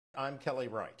I'm Kelly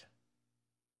Wright.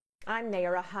 I'm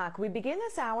Nayyera. We begin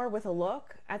this hour with a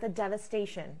look at the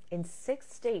devastation in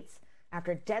 6 states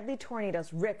after deadly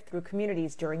tornadoes ripped through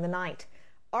communities during the night.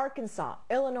 Arkansas,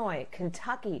 Illinois,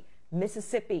 Kentucky,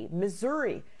 Mississippi,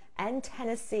 Missouri, and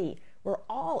Tennessee were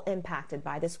all impacted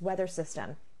by this weather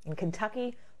system. In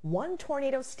Kentucky, one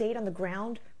tornado stayed on the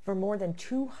ground for more than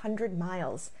 200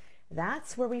 miles.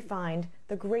 That's where we find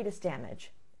the greatest damage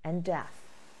and death.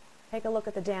 Take a look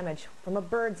at the damage from a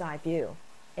bird's eye view.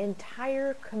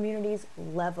 Entire communities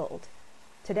leveled.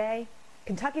 Today,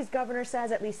 Kentucky's governor says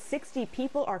at least 60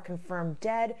 people are confirmed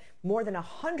dead, more than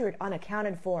 100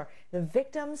 unaccounted for. The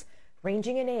victims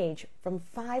ranging in age from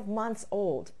 5 months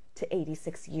old to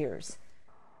 86 years.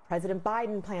 President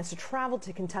Biden plans to travel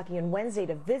to Kentucky on Wednesday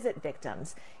to visit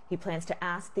victims. He plans to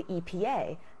ask the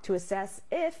EPA to assess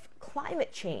if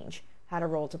climate change had a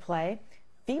role to play.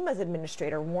 FEMA's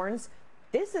administrator warns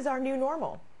this is our new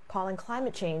normal, calling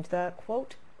climate change the,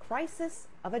 quote, crisis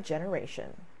of a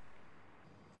generation.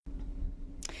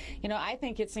 You know, I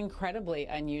think it's incredibly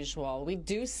unusual. We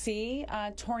do see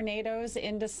tornadoes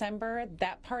in December.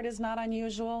 That part is not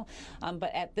unusual.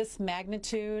 But at this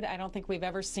magnitude, I don't think we've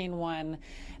ever seen one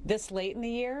this late in the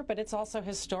year, but it's also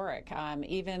historic.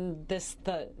 Even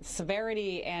the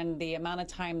severity and the amount of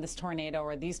time this tornado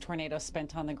or these tornadoes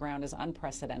spent on the ground is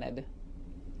unprecedented.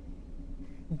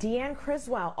 Deanne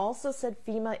Criswell also said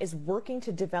FEMA is working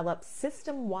to develop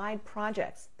system-wide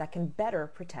projects that can better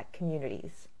protect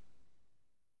communities.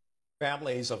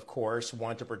 Families, of course,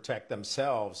 want to protect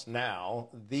themselves now.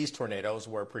 These tornadoes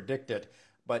were predicted,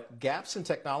 but gaps in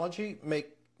technology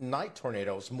make night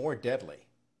tornadoes more deadly.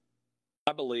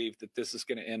 I believe that this is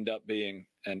going to end up being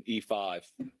an E5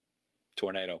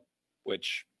 tornado,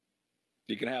 which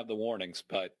you can have the warnings,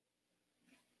 but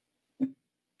what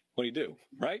do you do,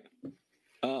 right?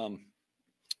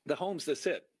 The homes that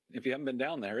sit, if you haven't been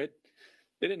down there, it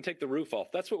didn't take the roof off.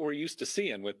 That's what we're used to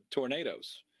seeing with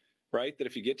tornadoes, right? That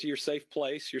if you get to your safe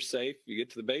place, you're safe. You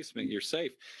get to the basement, you're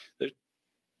safe.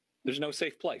 There's no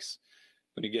safe place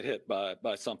when you get hit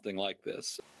by something like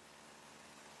this.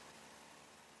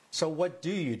 So what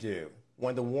do you do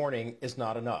when the warning is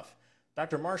not enough?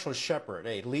 Dr. Marshall Shepard,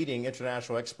 a leading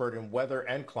international expert in weather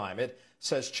and climate,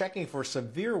 says checking for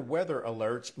severe weather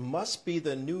alerts must be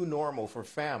the new normal for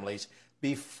families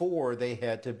before they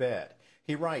head to bed.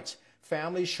 He writes,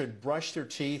 families should brush their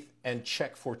teeth and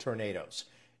check for tornadoes.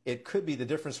 It could be the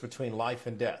difference between life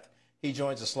and death. He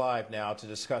joins us live now to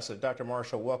discuss it. Dr.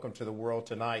 Marshall, welcome to the World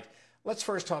Tonight. Let's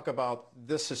first talk about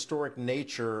this historic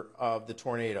nature of the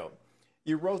tornado.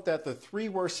 You wrote that the 3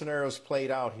 worst scenarios played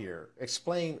out here.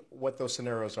 Explain what those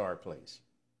scenarios are, please.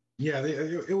 Yeah,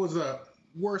 it was a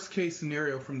worst case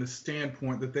scenario from the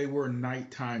standpoint that they were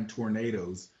nighttime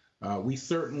tornadoes. We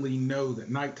certainly know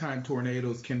that nighttime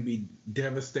tornadoes can be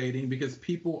devastating because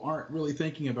people aren't really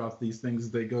thinking about these things as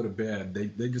they go to bed.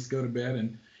 They just go to bed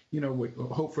and, you know,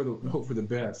 hope for the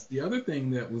best. The other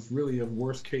thing that was really of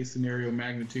worst case scenario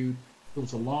magnitude, it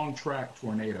was a long track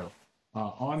tornado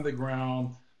on the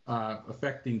ground,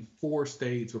 affecting 4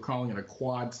 states. We're calling it a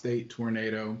quad state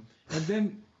tornado. And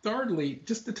then thirdly,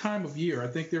 just the time of year. I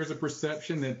think there's a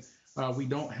perception that we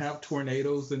don't have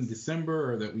tornadoes in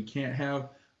December or that we can't have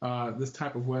this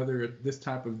type of weather at this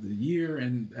type of the year.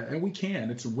 And we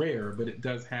can. It's rare, but it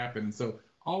does happen. So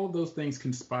all of those things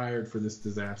conspired for this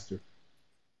disaster.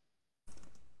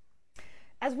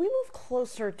 As we move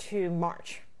closer to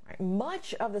March, right,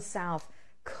 much of the South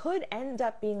could end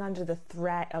up being under the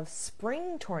threat of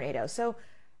spring tornadoes. So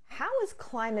how is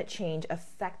climate change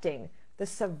affecting the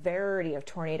severity of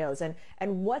tornadoes and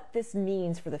what this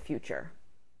means for the future?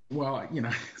 Well, you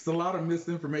know, there's a lot of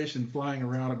misinformation flying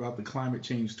around about the climate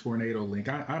change tornado link.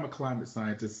 I'm a climate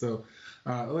scientist, so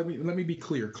let me be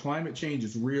clear. Climate change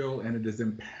is real, and it is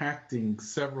impacting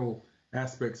several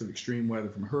aspects of extreme weather,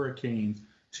 from hurricanes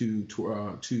to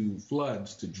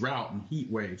floods to drought and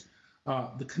heat waves.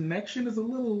 The connection is a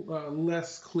little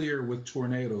less clear with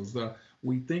tornadoes.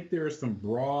 We think there are some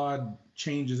broad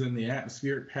changes in the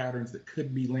atmospheric patterns that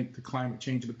could be linked to climate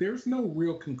change, but there's no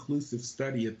real conclusive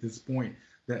study at this point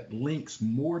that links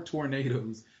more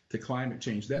tornadoes to climate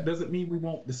change. That doesn't mean we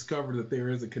won't discover that there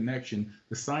is a connection.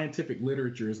 The scientific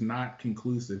literature is not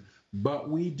conclusive, but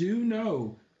we do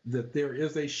know that there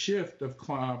is a shift of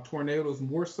tornadoes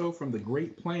more so from the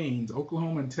Great Plains,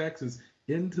 Oklahoma and Texas,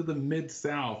 into the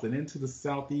Mid-South and into the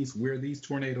Southeast where these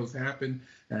tornadoes happen,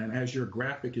 and as your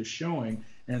graphic is showing,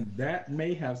 and that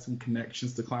may have some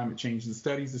connections to climate change. The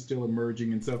studies are still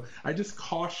emerging, and so I just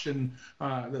caution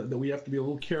that we have to be a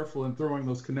little careful in throwing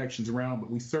those connections around,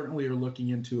 but we certainly are looking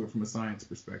into it from a science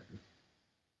perspective.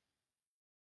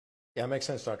 Yeah, it makes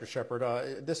sense, Dr. Shepard.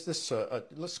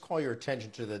 Let's call your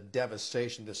attention to the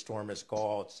devastation this storm has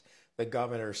caused. The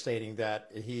governor stating that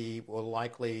he will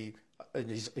likely,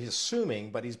 he's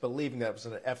assuming, but he's believing that it was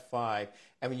an F5.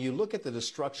 And when you look at the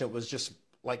destruction, it was just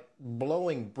like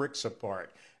blowing bricks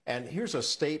apart. And here's a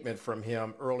statement from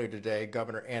him earlier today,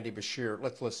 Governor Andy Beshear.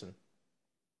 Let's listen.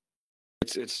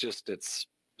 It's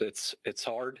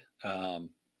hard.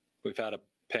 We've had a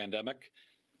pandemic.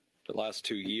 The last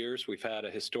 2 years, we've had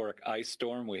a historic ice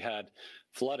storm. We had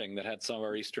flooding that had some of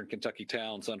our eastern Kentucky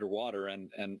towns underwater,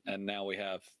 and now we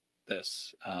have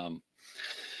this.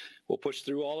 We'll push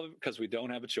through all of it because we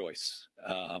don't have a choice,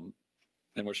 and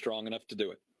we're strong enough to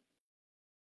do it.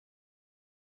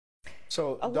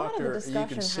 So, Doctor, you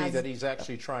can see that he's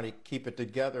actually trying to keep it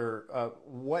together.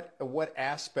 What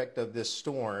aspect of this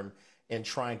storm in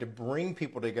trying to bring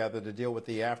people together to deal with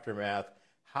the aftermath,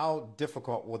 how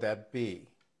difficult will that be?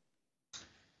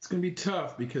 It's going to be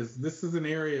tough because this is an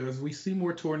area, as we see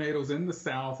more tornadoes in the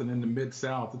South and in the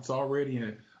Mid-South, it's already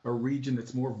a region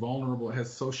that's more vulnerable. It has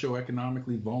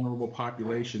socioeconomically vulnerable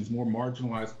populations, more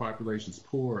marginalized populations,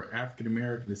 poor,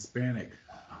 African-American, Hispanic,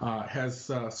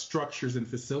 has structures and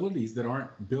facilities that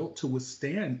aren't built to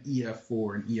withstand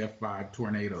EF4 and EF5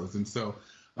 tornadoes. And so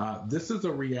this is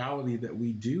a reality that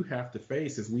we do have to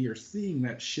face as we are seeing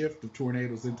that shift of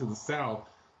tornadoes into the South.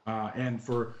 And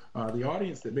for the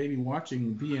audience that may be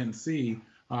watching VNC,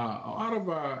 a lot of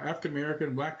African-American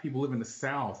and Black people live in the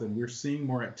South, and we're seeing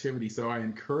more activity. So I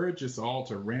encourage us all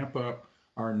to ramp up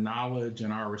our knowledge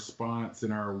and our response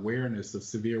and our awareness of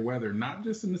severe weather, not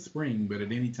just in the spring, but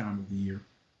at any time of the year.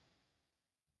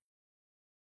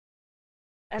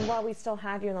 And while we still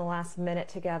have you in the last minute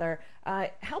together,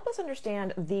 help us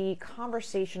understand the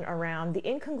conversation around the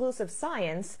inconclusive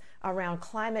science around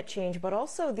climate change, but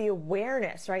also the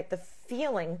awareness, right? The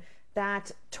feeling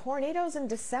that tornadoes in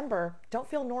December don't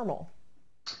feel normal.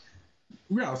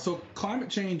 Yeah, so climate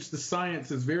change, the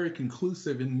science is very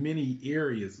conclusive in many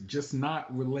areas, just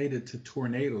not related to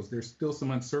tornadoes. There's still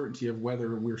some uncertainty of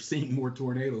whether we're seeing more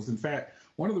tornadoes. In fact,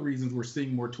 one of the reasons we're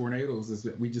seeing more tornadoes is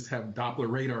that we just have Doppler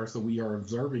radar, so we are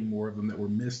observing more of them that were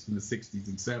missed in the 60s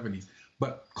and 70s.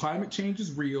 But climate change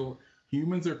is real.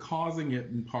 Humans are causing it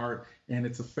in part, and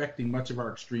it's affecting much of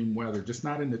our extreme weather, just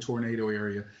not in the tornado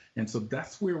area. And so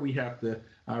that's where we have to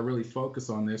really focus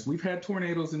on this. We've had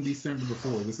tornadoes in December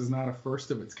before. This is not a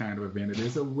first of its kind of event. It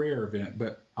is a rare event,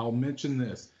 but I'll mention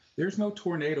this. There's no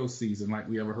tornado season like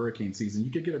we have a hurricane season.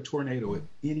 You could get a tornado at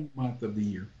any month of the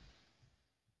year.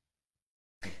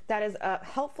 That is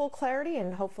helpful clarity,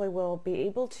 and hopefully we'll be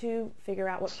able to figure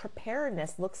out what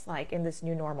preparedness looks like in this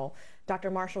new normal. Dr.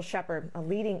 Marshall Shepard, a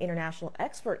leading international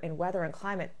expert in weather and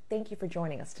climate, thank you for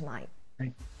joining us tonight.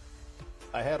 Thanks.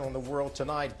 Ahead on The World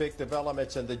Tonight, big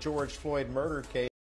developments in the George Floyd murder case.